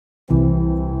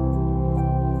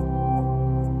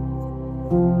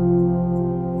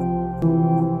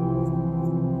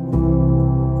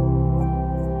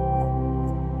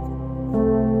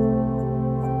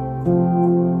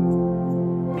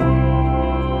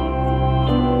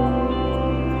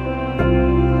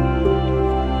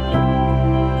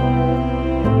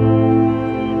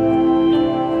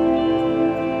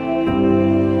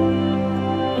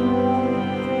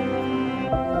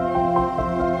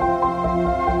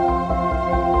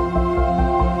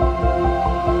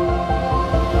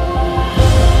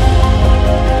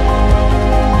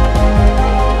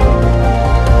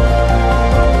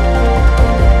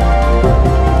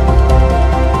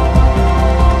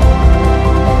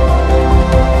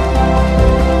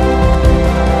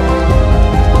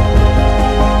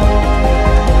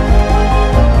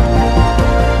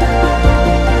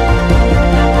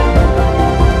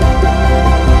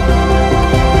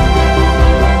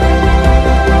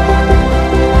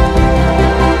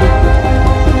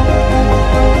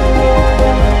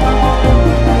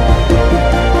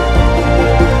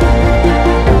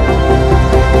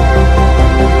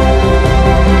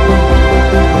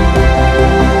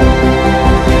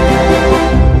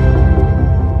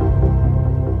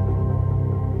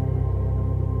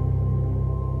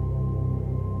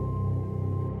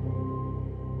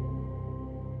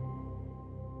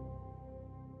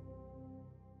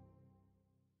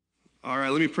All right,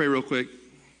 let me pray real quick.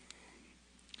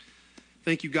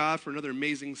 Thank you, God, for another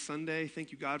amazing Sunday.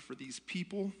 Thank you, God, for these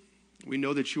people. We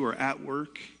know that you are at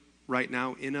work right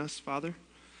now in us, Father,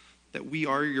 that we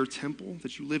are your temple,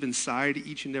 that you live inside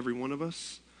each and every one of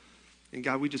us. And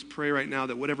God, we just pray right now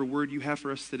that whatever word you have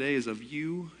for us today is of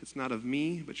you. It's not of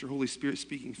me, but your Holy Spirit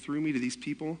speaking through me to these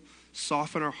people.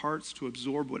 Soften our hearts to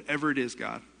absorb whatever it is,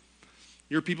 God.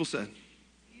 Your people said,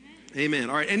 amen. Amen.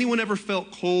 All right, anyone ever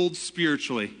felt cold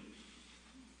spiritually?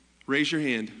 Raise your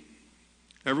hand.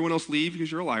 Everyone else leave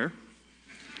because you're a liar.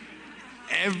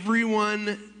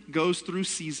 Everyone goes through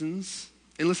seasons.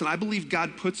 And listen, I believe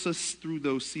God puts us through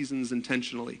those seasons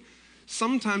intentionally.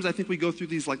 Sometimes I think we go through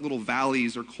these like little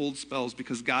valleys or cold spells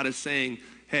because God is saying,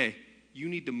 hey, you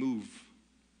need to move.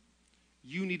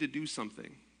 You need to do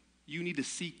something. You need to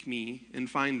seek me and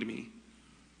find me,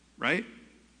 right?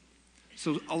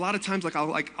 So a lot of times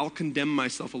I'll condemn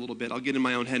myself a little bit. I'll get in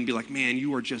my own head and be like, man,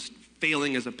 you are just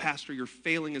failing as a pastor. You're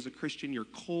failing as a Christian. You're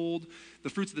cold. The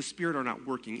fruits of the Spirit are not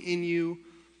working in you.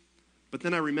 But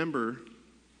then I remember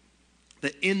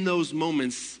that in those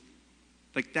moments,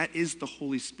 like that is the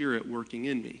Holy Spirit working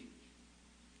in me.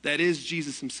 That is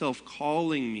Jesus himself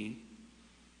calling me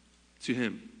to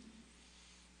him.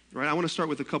 Right? I want to start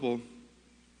with I want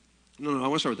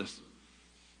to start with this.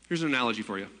 Here's an analogy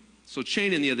for you. So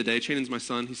Chanin the other day, Chanin's my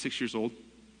son, he's 6 years old.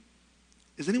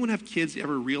 Does anyone have kids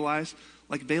ever realize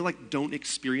they don't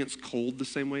experience cold the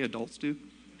same way adults do?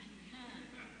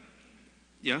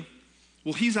 Yeah?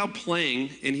 Well, he's out playing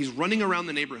and he's running around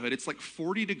the neighborhood. It's like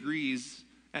 40 degrees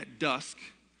at dusk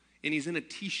and he's in a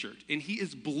t-shirt and he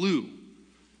is blue,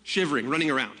 shivering, running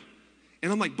around.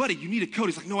 And I'm like, buddy, you need a coat.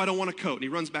 He's like, no, I don't want a coat. And he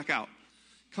runs back out.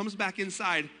 Comes back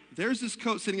inside. There's this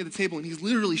coat sitting at the table and he's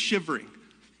literally shivering.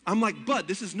 I'm like, bud,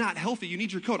 this is not healthy. You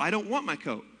need your coat. I don't want my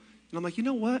coat. And I'm like, you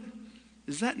know what?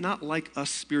 Is that not like us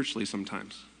spiritually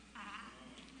sometimes?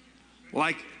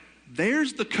 Like,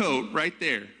 there's the coat right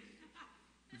there.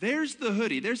 There's the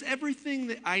hoodie. There's everything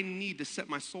that I need to set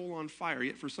my soul on fire,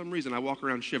 yet for some reason I walk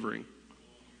around shivering.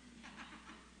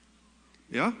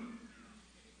 Yeah?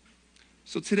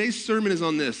 So today's sermon is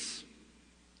on this.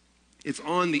 It's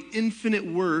on the infinite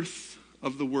worth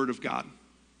of the Word of God.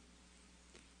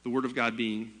 The Word of God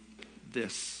being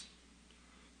this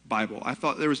Bible. I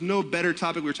thought there was no better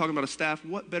topic. We were talking about a staff.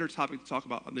 What better topic to talk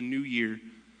about on the new year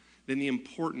than the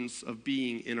importance of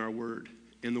being in our Word,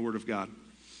 in the Word of God?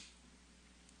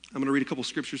 I'm going to read a couple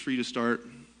scriptures for you to start.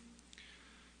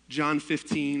 John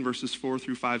 15, verses 4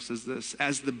 through 5 says this: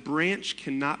 as the branch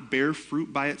cannot bear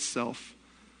fruit by itself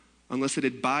unless it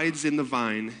abides in the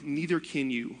vine, neither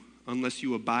can you unless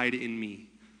you abide in me.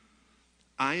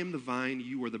 I am the vine,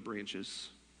 you are the branches.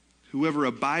 Whoever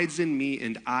abides in me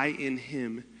and I in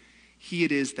him, he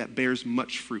it is that bears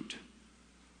much fruit.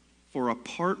 For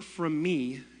apart from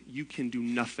me, you can do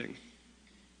nothing.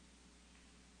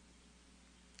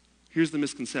 Here's the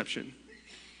misconception,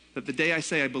 that the day I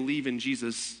say I believe in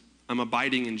Jesus, I'm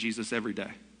abiding in Jesus every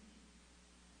day.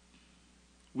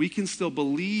 We can still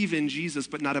believe in Jesus,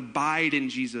 but not abide in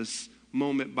Jesus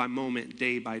moment by moment,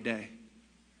 day by day.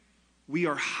 We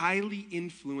are highly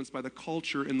influenced by the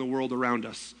culture in the world around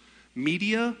us.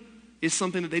 Media is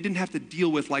something that they didn't have to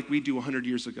deal with like we do 100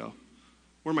 years ago.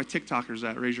 Where are my TikTokers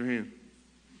at? Raise your hand.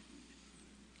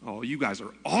 Oh, you guys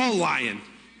are all lying.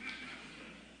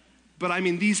 But I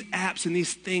mean, these apps and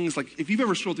these things, like if you've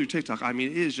ever scrolled through TikTok, I mean,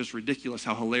 it is just ridiculous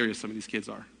how hilarious some of these kids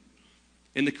are.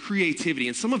 And the creativity,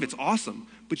 and some of it's awesome,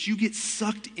 but you get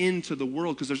sucked into the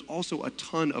world because there's also a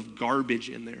ton of garbage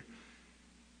in there,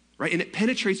 right? And it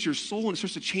penetrates your soul and it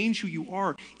starts to change who you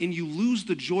are, and you lose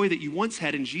the joy that you once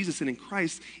had in Jesus and in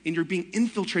Christ, and you're being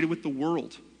infiltrated with the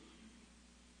world.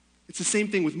 It's the same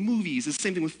thing with movies, it's the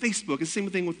same thing with Facebook, it's the same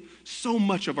thing with so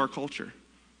much of our culture.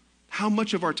 How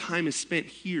much of our time is spent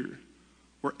here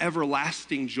where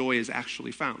everlasting joy is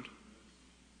actually found?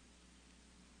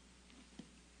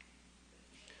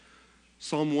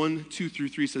 Psalm 1, 2 through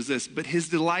 3 says this, "But his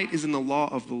delight is in the law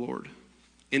of the Lord,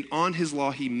 and on his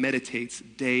law he meditates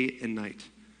day and night.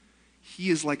 He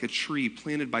is like a tree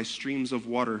planted by streams of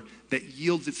water that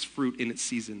yields its fruit in its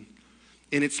season,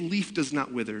 and its leaf does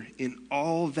not wither. In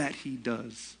all that he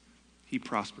does, he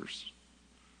prospers."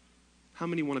 How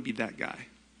many want to be that guy?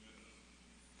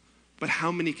 But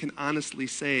how many can honestly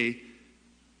say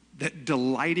that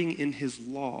delighting in his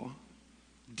law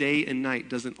day and night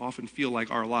doesn't often feel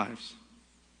like our lives?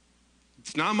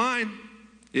 It's not mine.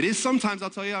 It is sometimes, I'll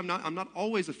tell you, I'm not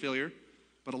always a failure,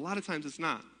 but a lot of times it's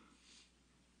not.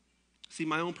 See,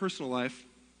 my own personal life,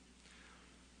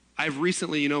 I've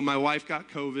recently, my wife got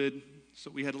COVID, so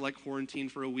we had to quarantine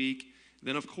for a week.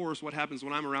 Then of course, what happens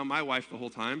when I'm around my wife the whole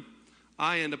time?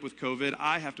 I end up with COVID,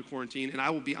 I have to quarantine, and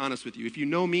I will be honest with you. If you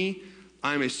know me,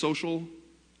 I'm a social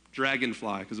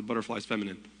dragonfly, because a butterfly is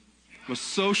feminine. I'm a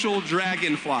social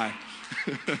dragonfly.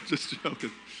 Just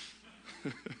joking.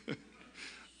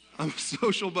 I'm a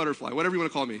social butterfly, whatever you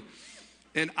want to call me.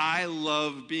 And I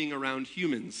love being around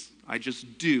humans. I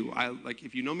just do.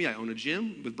 If you know me, I own a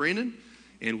gym with Brandon,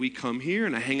 and we come here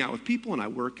and I hang out with people and I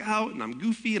work out and I'm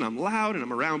goofy and I'm loud and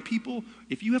I'm around people.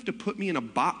 If you have to put me in a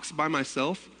box by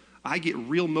myself, I get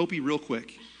real mopey real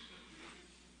quick.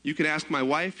 You can ask my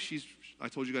wife. I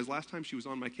told you guys last time, she was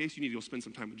on my case. You need to go spend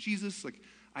some time with Jesus.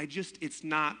 It's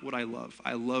not what I love.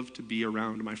 I love to be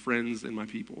around my friends and my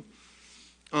people.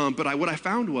 But what I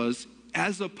found was,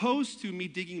 as opposed to me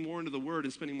digging more into the Word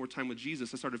and spending more time with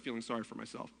Jesus, I started feeling sorry for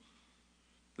myself.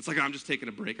 It's like, I'm just taking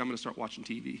a break. I'm going to start watching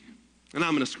TV. And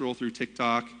I'm going to scroll through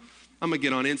TikTok. I'm going to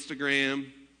get on Instagram.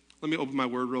 Let me open my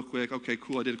Word real quick. Okay,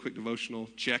 cool. I did a quick devotional.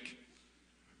 Check.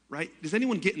 Right? Does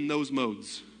anyone get in those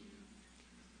modes?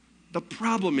 The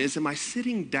problem is, am I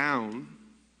sitting down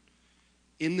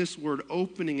in this Word,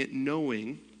 opening it,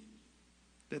 knowing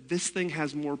that this thing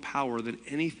has more power than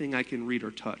anything I can read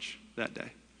or touch that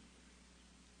day?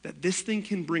 That this thing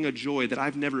can bring a joy that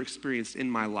I've never experienced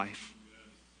in my life.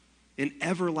 An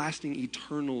everlasting,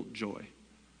 eternal joy.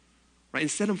 Right?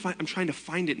 Instead, I'm trying to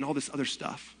find it in all this other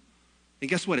stuff. And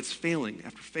guess what? It's failing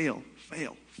after fail.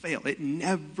 It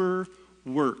never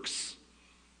works.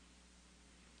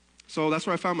 So that's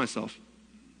where I found myself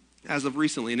as of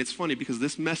recently. And it's funny because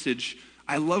this message,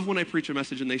 I love when I preach a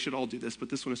message, and they should all do this, but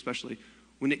this one especially,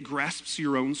 when it grasps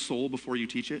your own soul before you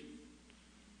teach it,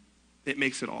 it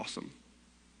makes it awesome.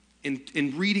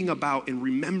 And reading about and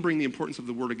remembering the importance of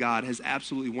the Word of God has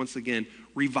absolutely, once again,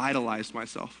 revitalized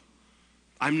myself.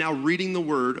 I'm now reading the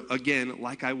Word again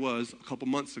like I was a couple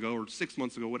months ago or 6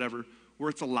 months ago, whatever,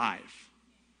 where it's alive.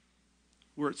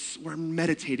 Where I'm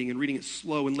meditating and reading it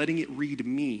slow and letting it read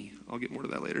me. I'll get more to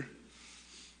that later.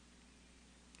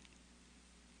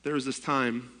 There was this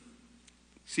time,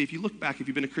 see, if you look back, if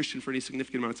you've been a Christian for any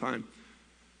significant amount of time,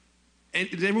 and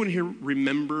did everyone here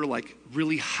remember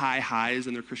really high highs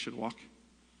in their Christian walk?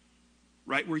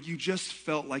 Right? Where you just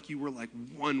felt like you were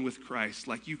one with Christ.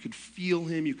 Like you could feel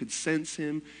him, you could sense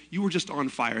him. You were just on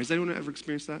fire. Has anyone ever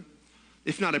experienced that?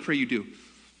 If not, I pray you do.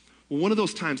 Well, one of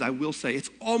those times I will say, it's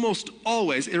almost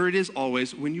always, or it is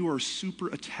always, when you are super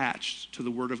attached to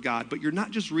the Word of God, but you're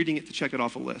not just reading it to check it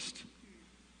off a list.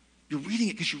 You're reading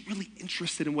it because you're really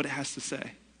interested in what it has to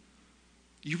say.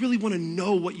 You really want to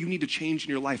know what you need to change in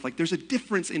your life. There's a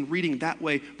difference in reading that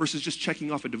way versus just checking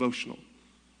off a devotional.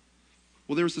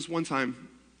 Well, there was this one time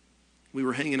we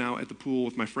were hanging out at the pool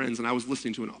with my friends, and I was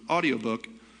listening to an audiobook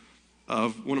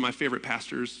of one of my favorite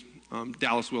pastors,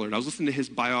 Dallas Willard. I was listening to his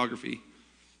biography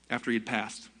after he had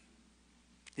passed.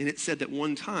 And it said that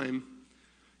one time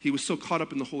he was so caught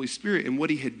up in the Holy Spirit, and what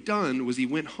he had done was he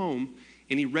went home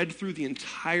and he read through the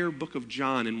entire book of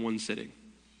John in one sitting.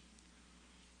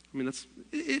 I mean,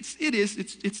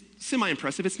 it's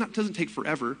semi-impressive. Doesn't take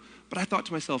forever, but I thought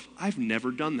to myself, I've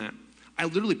never done that. I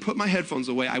literally put my headphones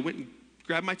away. I went and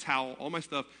grabbed my towel, all my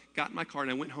stuff, got in my car, and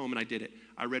I went home and I did it.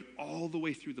 I read all the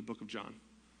way through the book of John.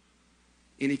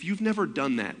 And if you've never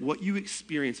done that, what you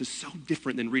experience is so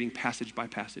different than reading passage by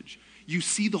passage. You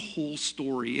see the whole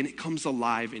story and it comes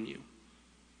alive in you.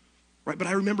 right? But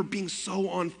I remember being so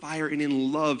on fire and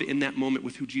in love in that moment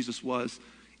with who Jesus was.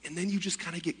 And then you just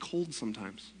kind of get cold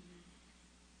sometimes.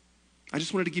 I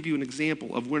just wanted to give you an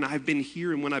example of when I've been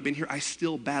here and when I've been here, I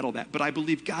still battle that. But I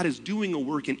believe God is doing a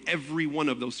work in every one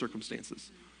of those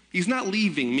circumstances. He's not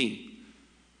leaving me,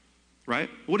 right?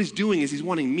 What he's doing is he's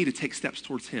wanting me to take steps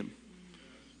towards him.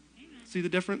 See the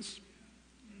difference?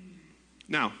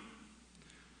 Now,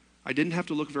 I didn't have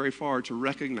to look very far to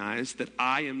recognize that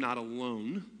I am not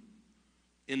alone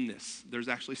in this. There's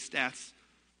actually stats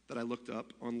that I looked up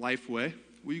on Lifeway.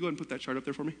 Will you go ahead and put that chart up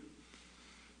there for me?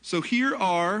 So here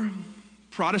are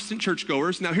Protestant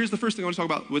churchgoers. Now here's the first thing I want to talk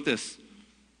about with this.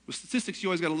 With statistics, you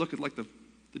always got to look at like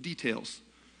the details.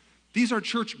 These are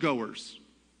churchgoers.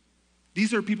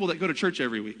 These are people that go to church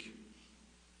every week.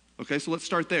 Okay, so let's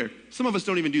start there. Some of us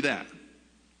don't even do that.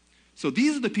 So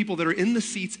these are the people that are in the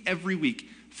seats every week.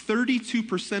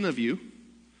 32% of you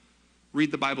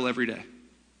read the Bible every day.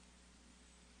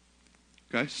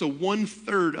 Okay, so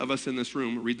 1/3 of us in this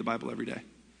room read the Bible every day.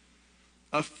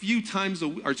 A few times,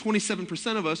 or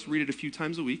 27% of us read it a few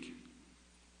times a week.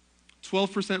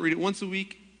 12% read it once a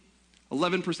week.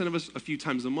 11% of us a few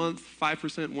times a month.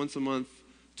 5% once a month.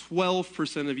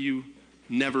 12% of you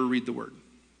never read the Word.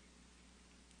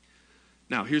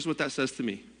 Now, here's what that says to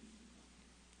me.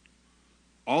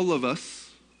 All of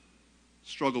us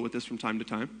struggle with this from time to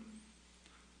time.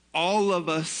 All of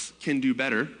us can do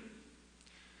better.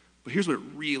 But here's what it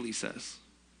really says.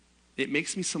 It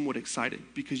makes me somewhat excited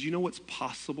because you know what's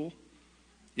possible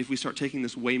if we start taking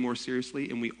this way more seriously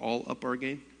and we all up our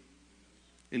game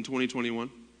in 2021?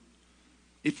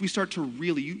 If we start to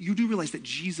really, you do realize that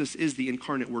Jesus is the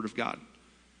incarnate Word of God.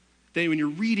 Then when you're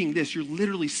reading this, you're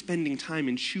literally spending time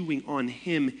and chewing on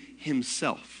him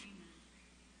himself.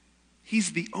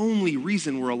 He's the only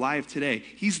reason we're alive today.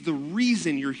 He's the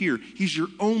reason you're here. He's your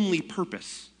only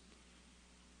purpose.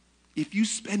 If you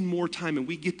spend more time, and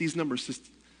we get these numbers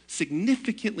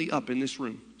significantly up in this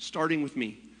room, starting with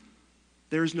me,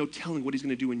 there is no telling what he's going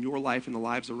to do in your life and the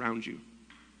lives around you.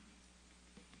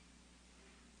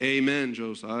 Amen,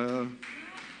 Josiah. You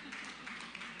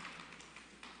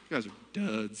guys are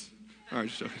duds. All right,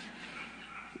 just joking.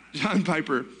 John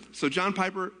Piper. So John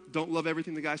Piper, don't love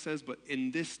everything the guy says, but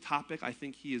in this topic, I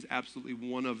think he is absolutely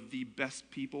one of the best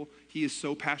people. He is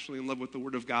so passionately in love with the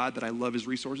Word of God that I love his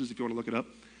resources if you want to look it up.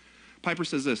 Piper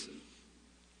says this: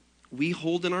 we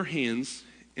hold in our hands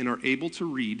and are able to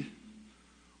read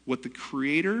what the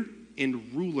creator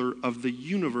and ruler of the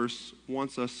universe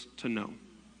wants us to know.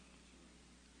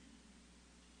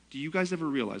 Do you guys ever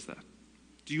realize that?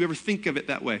 Do you ever think of it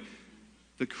that way?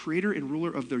 The creator and ruler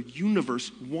of the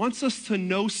universe wants us to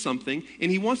know something,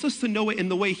 and he wants us to know it in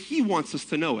the way he wants us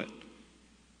to know it.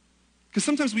 Because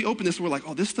sometimes we open this and we're like,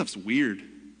 oh, this stuff's weird.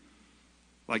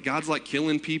 Like God's like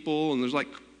killing people, and there's like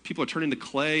people are turning to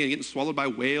clay and getting swallowed by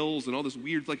whales and all this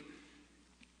weird, like,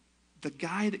 the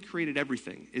guy that created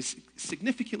everything is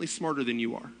significantly smarter than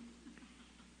you are.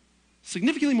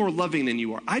 Significantly more loving than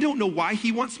you are. I don't know why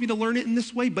he wants me to learn it in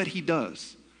this way, but he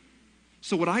does.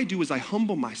 So what I do is I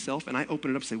humble myself and I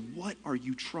open it up and say, what are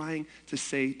you trying to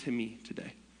say to me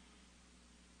today?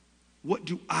 What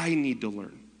do I need to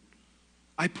learn?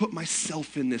 I put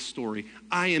myself in this story.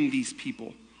 I am these people.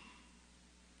 Do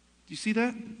you see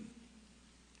that?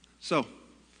 So,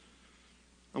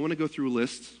 I want to go through a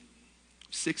list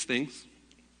of 6 things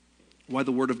why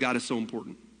the Word of God is so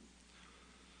important.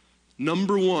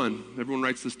 Number 1, everyone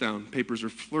writes this down. Papers are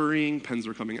flurrying, pens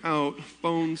are coming out,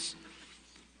 phones.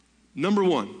 Number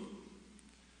 1,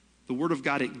 the Word of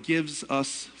God, it gives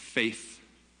us faith.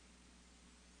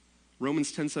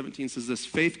 Romans 10:17 says this: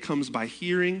 faith comes by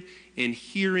hearing, and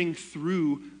hearing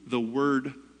through the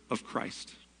Word of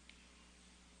Christ.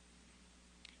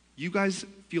 You guys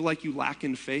feel like you lack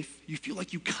in faith? You feel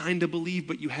like you kind of believe,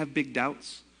 but you have big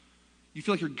doubts? You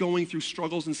feel like you're going through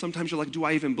struggles, and sometimes you're like, do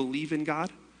I even believe in God?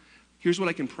 Here's what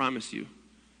I can promise you.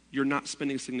 You're not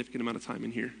spending a significant amount of time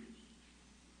in here.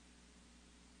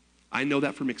 I know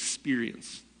that from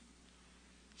experience.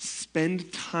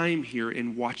 Spend time here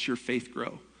and watch your faith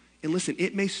grow. And listen,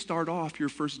 it may start off your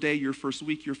first day, your first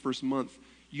week, your first month.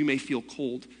 You may feel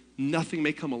cold. Nothing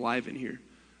may come alive in here.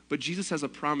 But Jesus has a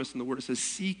promise in the Word. It says,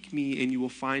 seek me and you will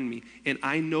find me. And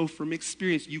I know from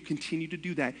experience, you continue to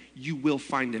do that, you will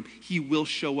find him. He will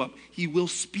show up. He will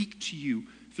speak to you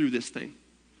through this thing.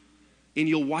 And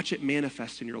you'll watch it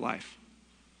manifest in your life.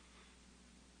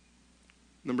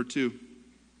 Number 2,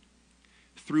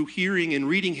 through hearing and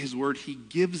reading his Word, he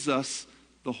gives us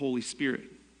the Holy Spirit.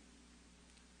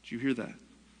 Did you hear that?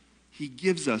 He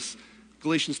gives us.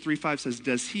 Galatians 3:5 says,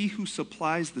 does he who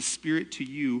supplies the Spirit to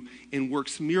you and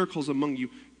works miracles among you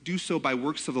do so by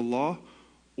works of the law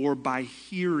or by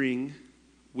hearing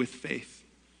with faith.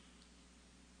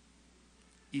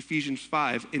 Ephesians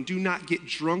 5, and do not get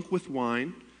drunk with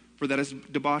wine, for that is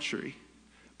debauchery,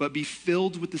 but be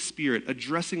filled with the Spirit,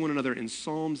 addressing one another in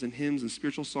psalms and hymns and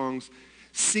spiritual songs,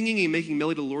 singing and making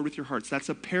melody to the Lord with your hearts. That's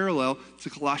a parallel to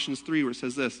Colossians 3, where it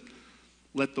says this: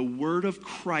 let the word of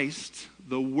Christ,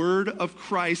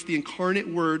 the incarnate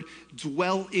word,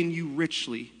 dwell in you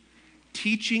richly,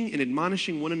 teaching and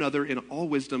admonishing one another in all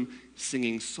wisdom,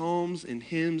 singing psalms and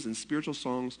hymns and spiritual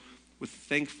songs with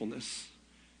thankfulness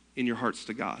in your hearts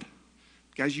to God.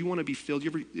 Guys, you want to be filled. You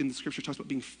ever, in the scripture, talks about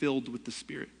being filled with the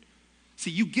Spirit.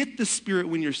 See, you get the Spirit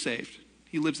when you're saved.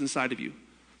 He lives inside of you.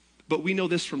 But we know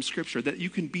this from scripture, that you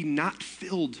can be not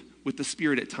filled with the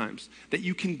Spirit at times, that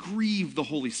you can grieve the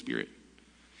Holy Spirit.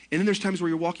 And then there's times where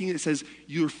you're walking in, it says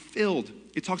you're filled.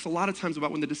 It talks a lot of times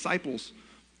about when the disciples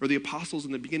or the apostles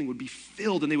in the beginning would be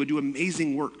filled and they would do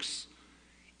amazing works.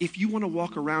 If you want to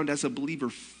walk around as a believer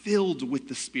filled with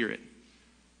the Spirit,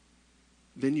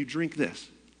 then you drink this.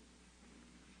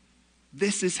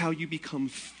 This is how you become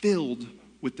filled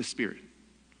with the Spirit.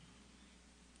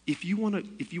 If you want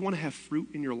to have fruit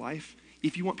in your life,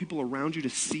 if you want people around you to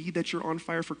see that you're on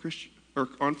fire for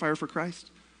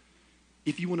Christ,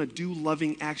 if you want to do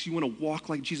loving acts, you want to walk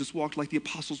like Jesus walked, like the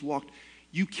apostles walked,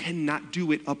 you cannot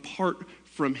do it apart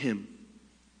from him.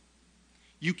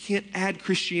 You can't add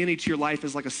Christianity to your life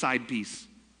as like a side piece.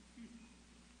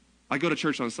 I go to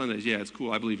church on Sundays. Yeah, it's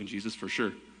cool. I believe in Jesus for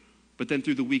sure. But then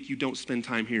through the week, you don't spend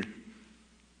time here.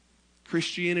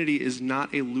 Christianity is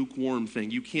not a lukewarm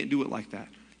thing. You can't do it like that.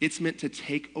 It's meant to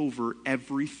take over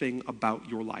everything about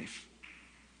your life.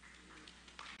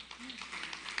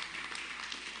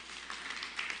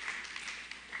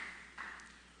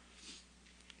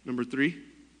 Number 3,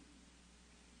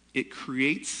 it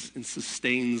creates and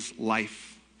sustains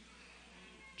life.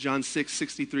 John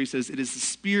 6:63 says, it is the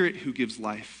Spirit who gives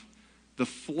life. The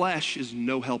flesh is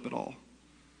no help at all.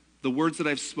 The words that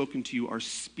I've spoken to you are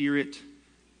spirit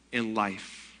and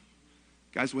life.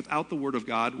 Guys, without the word of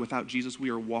God, without Jesus, we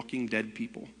are walking dead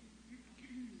people.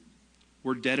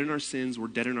 We're dead in our sins. We're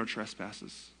dead in our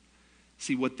trespasses.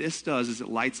 See, what this does is it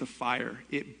lights a fire.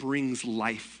 It brings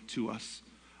life to us.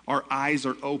 Our eyes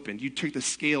are opened. You take the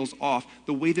scales off.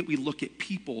 The way that we look at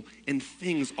people and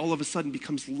things all of a sudden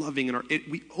becomes loving. And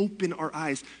we open our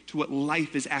eyes to what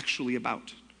life is actually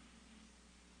about.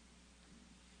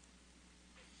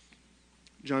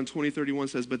 John 20:31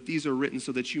 says, but these are written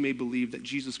so that you may believe that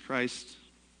Jesus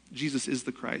is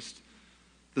the Christ,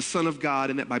 the Son of God,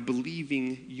 and that by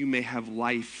believing you may have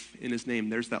life in his name.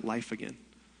 There's that life again.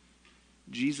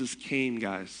 Jesus came,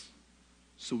 guys,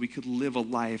 so we could live a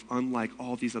life unlike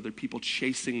all these other people,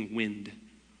 chasing wind,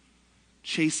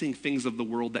 chasing things of the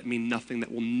world that mean nothing,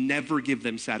 that will never give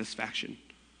them satisfaction,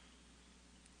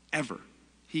 ever.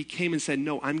 He came and said,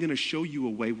 no, I'm going to show you a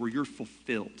way where you're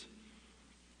fulfilled,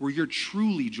 where you're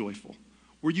truly joyful,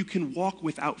 where you can walk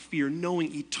without fear,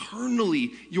 knowing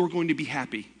eternally you're going to be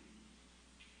happy.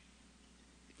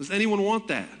 Does anyone want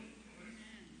that?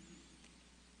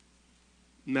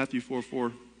 Matthew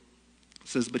 4:4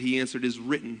 says, but he answered, it is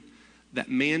written that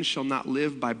man shall not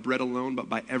live by bread alone, but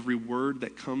by every word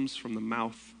that comes from the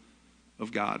mouth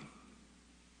of God.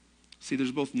 See,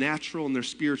 there's both natural and there's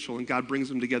spiritual, and God brings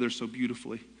them together so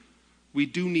beautifully. We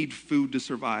do need food to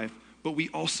survive, but we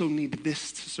also need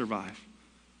this to survive,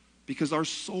 because our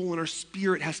soul and our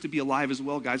spirit has to be alive as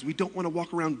well, guys. We don't want to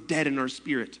walk around dead in our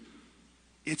spirit.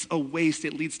 It's a waste.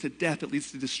 It leads to death. It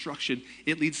leads to destruction.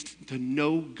 It leads to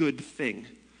no good thing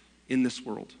in this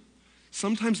world.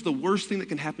 Sometimes the worst thing that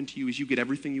can happen to you is you get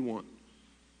everything you want.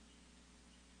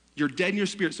 You're dead in your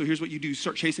spirit, so here's what you do. You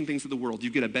start chasing things of the world.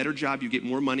 You get a better job, you get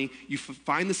more money, you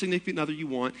find the significant other you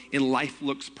want, and life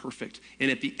looks perfect. And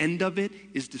at the end of it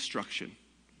is destruction.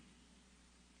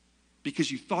 Because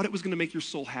you thought it was going to make your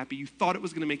soul happy, you thought it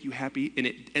was going to make you happy, and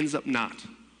it ends up not.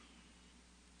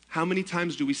 How many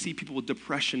times do we see people with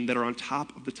depression that are on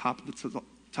top of the top of the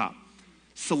top?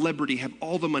 Celebrity, have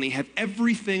all the money, have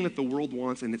everything that the world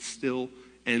wants, and it still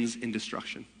ends in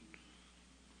destruction.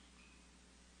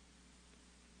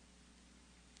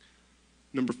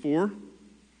 Number 4,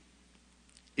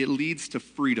 it leads to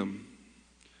freedom.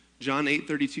 John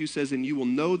 8:32 says, and you will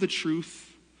know the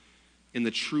truth, and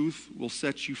the truth will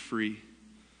set you free.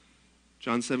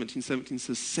 John 17:17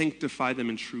 says, sanctify them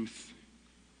in truth.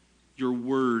 Your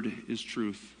word is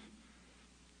truth.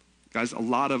 Guys, a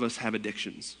lot of us have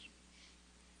addictions.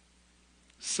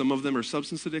 Some of them are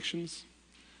substance addictions.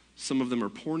 Some of them are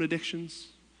porn addictions.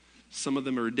 Some of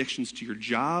them are addictions to your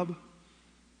job.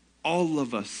 All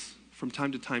of us, from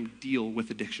time to time, deal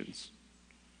with addictions.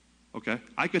 Okay?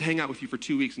 I could hang out with you for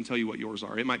 2 weeks and tell you what yours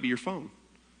are. It might be your phone.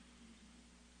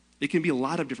 It can be a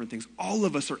lot of different things. All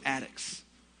of us are addicts.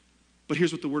 But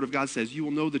here's what the Word of God says. You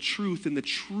will know the truth, and the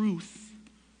truth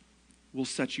will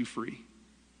set you free.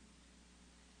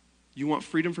 You want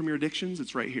freedom from your addictions?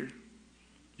 It's right here.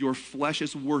 Your flesh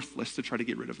is worthless to try to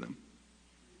get rid of them.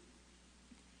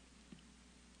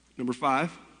 Number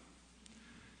 5,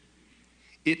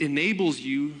 it enables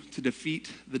you to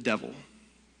defeat the devil.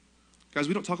 Guys,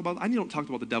 I don't talk about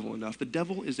the devil enough. The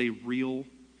devil is a real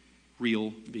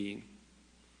being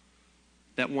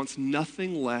that wants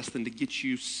nothing less than to get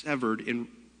you severed and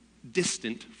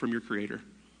distant from your Creator.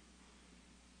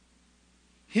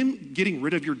 Him getting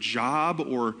rid of your job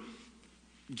or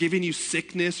giving you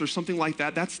sickness or something like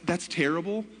that, that's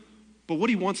terrible. But what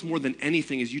he wants more than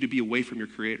anything is you to be away from your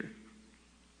Creator.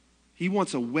 He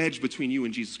wants a wedge between you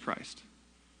and Jesus Christ.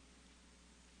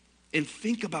 And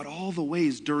think about all the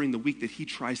ways during the week that he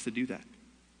tries to do that.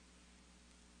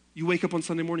 You wake up on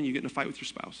Sunday morning, you get in a fight with your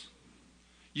spouse.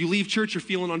 You leave church, you're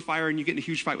feeling on fire, and you get in a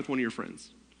huge fight with one of your friends.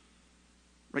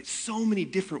 Right? So many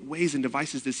different ways and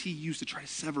devices does he use to try to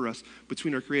sever us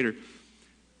between our Creator.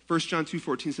 1 John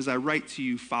 2:14 says, I write to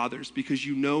you, fathers, because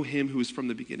you know him who is from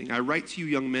the beginning. I write to you,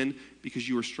 young men, because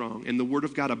you are strong, and the word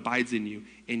of God abides in you,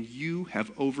 and you have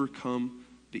overcome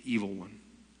the evil one.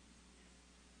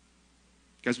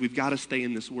 Guys, we've got to stay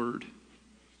in this word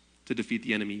to defeat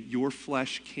the enemy. Your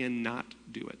flesh cannot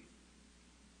do it.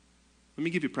 Let me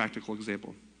give you a practical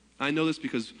example. I know this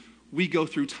because we go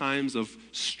through times of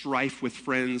strife with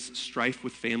friends, strife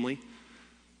with family.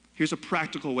 Here's a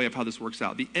practical way of how this works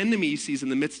out. The enemy sees in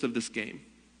the midst of this game.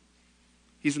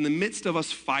 He's in the midst of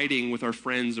us fighting with our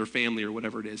friends or family or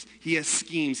whatever it is. He has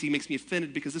schemes. He makes me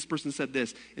offended because this person said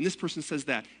this and this person says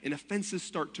that, and offenses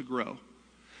start to grow.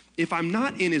 If I'm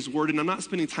not in his word and I'm not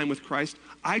spending time with Christ,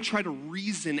 I try to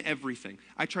reason everything.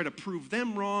 I try to prove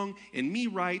them wrong and me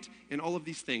right and all of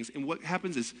these things. And what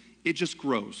happens is it just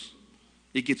grows.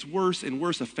 It gets worse and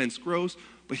worse. Offense grows.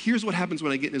 But here's what happens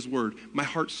when I get in his word. My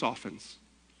heart softens.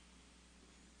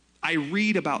 I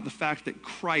read about the fact that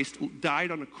Christ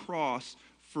died on a cross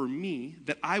for me,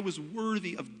 that I was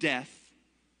worthy of death.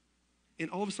 And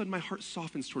all of a sudden my heart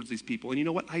softens towards these people. And you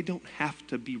know what? I don't have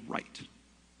to be right.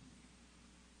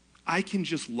 I can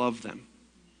just love them.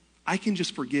 I can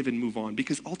just forgive and move on,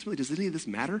 because ultimately, does any of this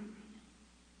matter?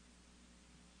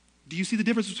 Do you see the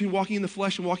difference between walking in the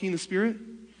flesh and walking in the Spirit?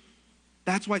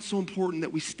 That's why it's so important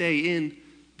that we stay in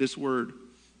this word.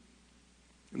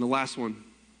 And the last one,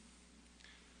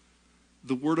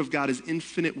 the word of God is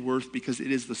infinite worth because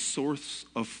it is the source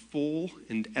of full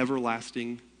and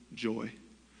everlasting joy.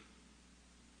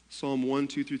 Psalm 1,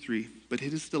 2 through 3. But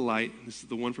his delight, this is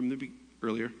the one from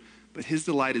earlier, but his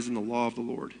delight is in the law of the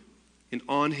Lord, and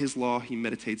on his law he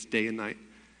meditates day and night.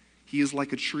 He is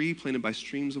like a tree planted by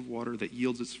streams of water that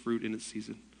yields its fruit in its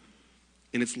season,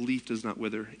 and its leaf does not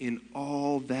wither. In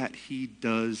all that he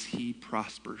does, he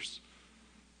prospers.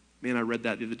 Man, I read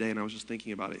that the other day, and I was just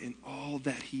thinking about it. In all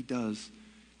that he does.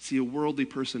 See, a worldly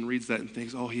person reads that and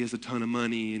thinks, oh, he has a ton of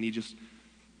money, and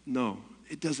no,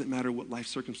 it doesn't matter what life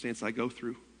circumstance I go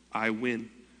through. I win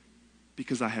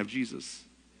because I have Jesus.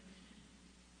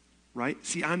 Right?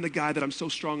 See, I'm the guy that I'm so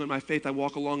strong in my faith, I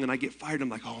walk along and I get fired. I'm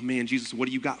like, oh man, Jesus, what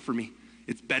do you got for me?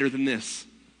 It's better than this.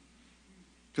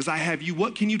 Because I have you.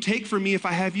 What can you take from me if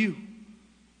I have you?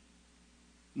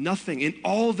 Nothing. In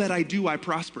all that I do, I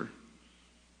prosper.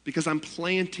 Because I'm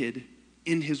planted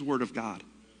in his word of God.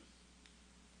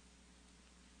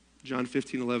 John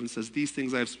 15:11 says, these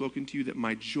things I have spoken to you that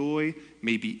my joy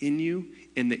may be in you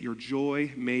and that your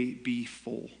joy may be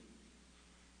full.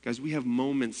 Guys, we have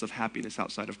moments of happiness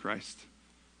outside of Christ.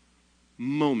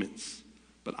 Moments.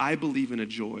 But I believe in a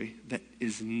joy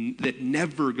that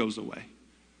never goes away.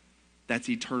 That's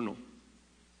eternal.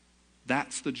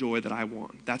 That's the joy that I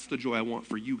want. That's the joy I want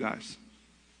for you guys.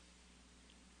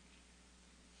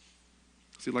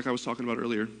 See, like I was talking about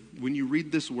earlier, when you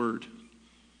read this word,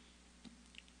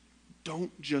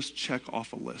 don't just check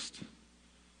off a list.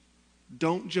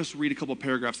 Don't just read a couple of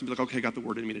paragraphs and be like, okay, I got the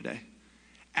word in me today.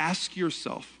 Ask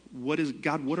yourself, what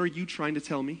are you trying to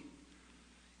tell me?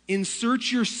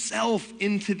 Insert yourself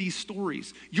into these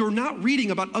stories. You're not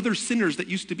reading about other sinners that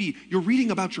used to be. You're reading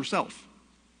about yourself.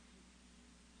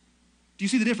 Do you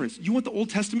see the difference? You want the Old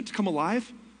Testament to come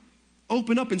alive?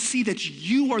 Open up and see that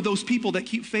you are those people that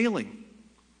keep failing.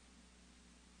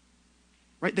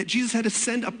 Right? That Jesus had to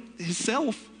send up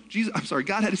himself.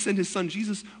 God had to send his son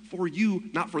Jesus for you,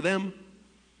 not for them.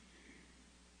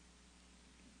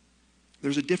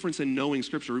 There's a difference in knowing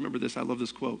Scripture. Remember this, I love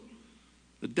this quote.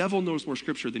 The devil knows more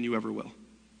Scripture than you ever will.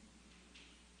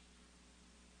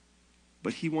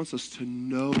 But he wants us to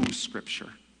know Scripture,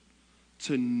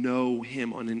 to know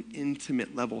him on an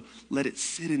intimate level. Let it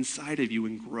sit inside of you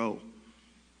and grow.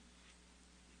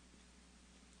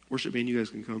 Worship band, you guys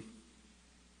can come.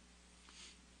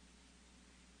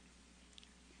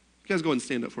 You guys go ahead and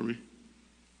stand up for me.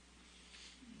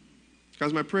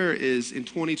 Guys, my prayer is in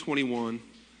 2021,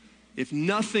 if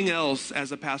nothing else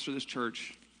as a pastor of this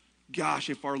church, gosh,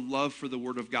 if our love for the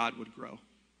Word of God would grow.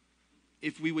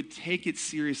 If we would take it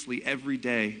seriously every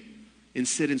day and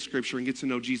sit in Scripture and get to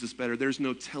know Jesus better, there's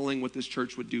no telling what this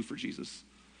church would do for Jesus.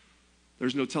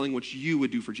 There's no telling what you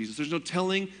would do for Jesus. There's no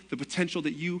telling the potential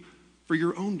that you, for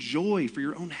your own joy, for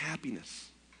your own happiness.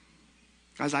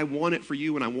 Guys, I want it for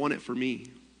you and I want it for me.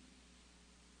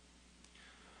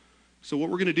 So what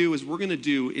we're going to do is we're going to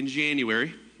do in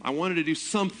January, I wanted to do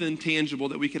something tangible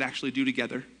that we could actually do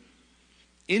together.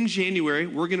 In January,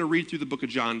 we're going to read through the book of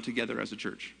John together as a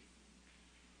church.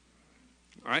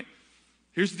 All right?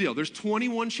 Here's the deal. There's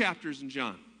 21 chapters in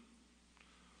John.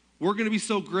 We're going to be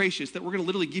so gracious that we're going to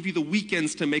literally give you the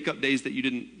weekends to make up days that you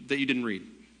didn't read.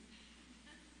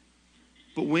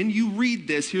 But when you read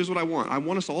this, here's what I want. I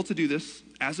want us all to do this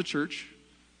as a church.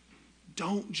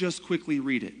 Don't just quickly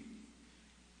read it.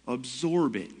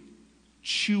 Absorb it.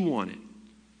 Chew on it.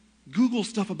 Google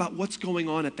stuff about what's going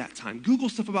on at that time. Google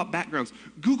stuff about backgrounds.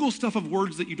 Google stuff of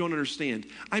words that you don't understand.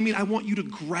 I mean, I want you to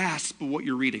grasp what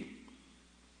you're reading.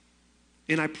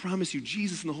 And I promise you,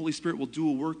 Jesus and the Holy Spirit will do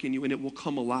a work in you and it will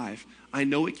come alive. I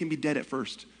know it can be dead at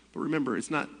first, but remember,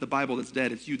 it's not the Bible that's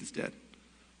dead, it's you that's dead.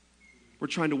 We're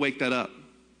trying to wake that up.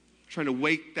 Trying to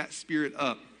wake that spirit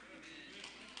up.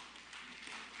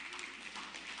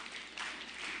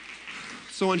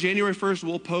 So on January 1st,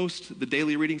 we'll post the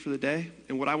daily reading for the day.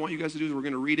 And what I want you guys to do is we're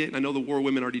going to read it. And I know the War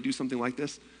Women already do something like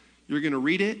this. You're going to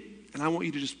read it, and I want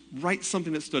you to just write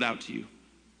something that stood out to you.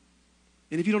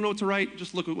 And if you don't know what to write,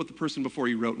 just look at what the person before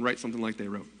you wrote and write something like they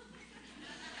wrote.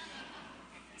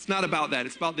 It's not about that.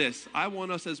 It's about this. I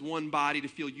want us as one body to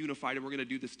feel unified, and we're going to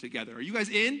do this together. Are you guys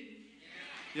in?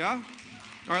 Yeah?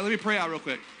 All right, let me pray out real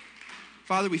quick.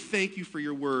 Father, we thank you for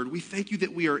your word. We thank you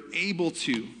that we are able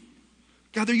to.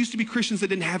 God, there used to be Christians that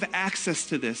didn't have access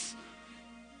to this.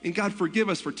 And God, forgive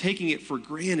us for taking it for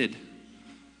granted.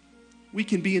 We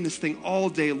can be in this thing all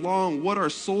day long. What our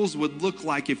souls would look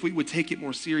like if we would take it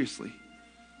more seriously.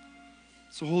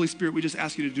 So Holy Spirit, we just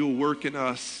ask you to do a work in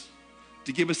us,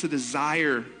 to give us a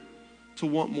desire to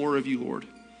want more of you, Lord.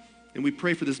 And we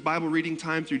pray for this Bible reading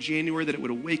time through January, that it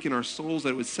would awaken our souls, that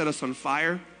it would set us on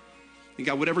fire. And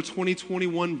God, whatever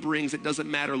 2021 brings, it doesn't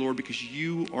matter, Lord, because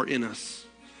you are in us.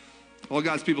 All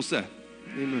God's people said,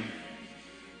 amen.